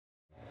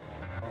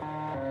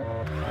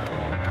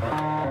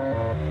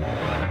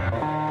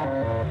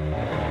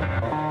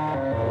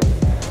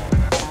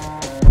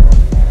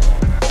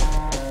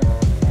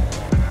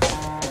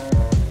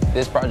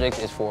This project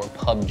is for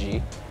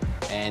PubG,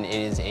 and it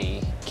is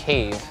a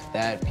cave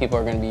that people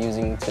are going to be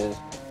using to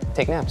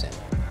take naps in.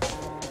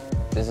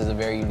 This is a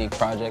very unique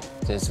project.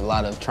 There's a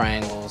lot of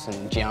triangles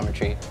and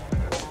geometry.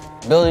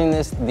 Building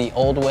this the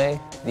old way,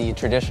 the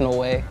traditional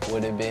way,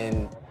 would have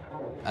been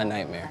a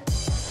nightmare.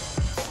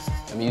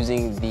 I'm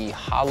using the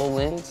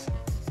HoloLens.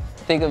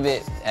 Think of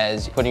it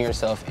as putting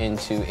yourself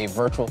into a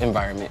virtual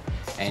environment,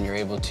 and you're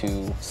able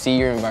to see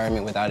your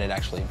environment without it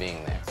actually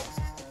being there.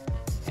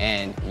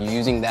 And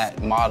using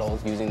that model,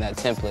 using that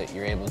template,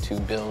 you're able to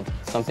build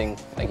something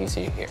like you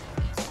see here.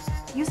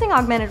 Using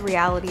augmented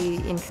reality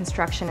in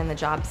construction in the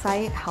job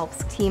site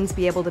helps teams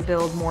be able to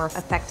build more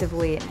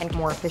effectively and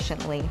more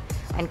efficiently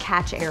and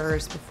catch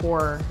errors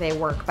before they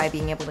work by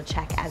being able to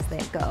check as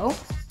they go.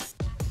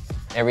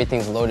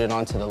 Everything's loaded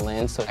onto the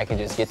lens, so I can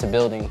just get to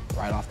building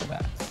right off the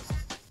bat.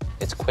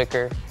 It's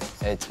quicker,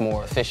 it's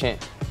more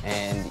efficient,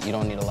 and you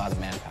don't need a lot of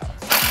manpower.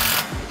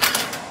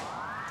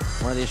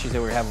 One of the issues that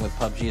we were having with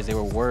PubG is they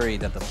were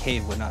worried that the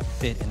cave would not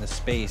fit in the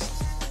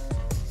space.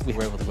 We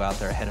were able to go out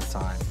there ahead of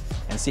time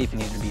and see if it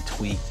needed to be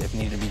tweaked, if it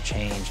needed to be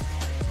changed.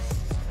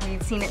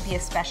 We've seen it be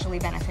especially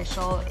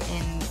beneficial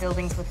in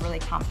buildings with really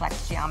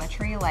complex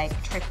geometry, like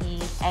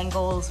tricky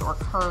angles or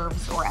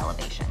curves or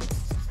elevations.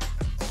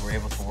 We're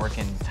able to work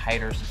in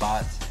tighter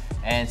spots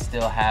and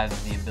still have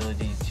the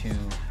ability to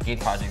get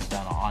projects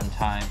done on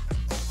time.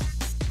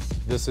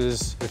 This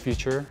is the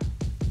future.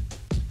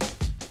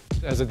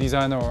 As a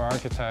designer or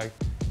architect,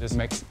 this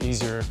makes it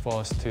easier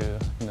for us to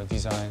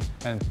design,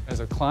 and as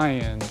a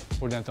client,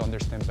 for them to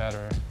understand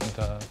better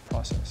the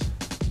process.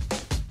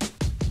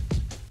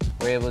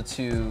 We're able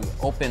to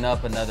open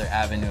up another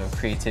avenue of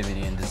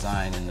creativity and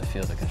design in the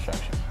field of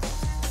construction.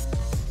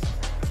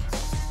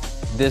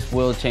 This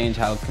will change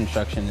how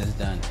construction is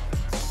done.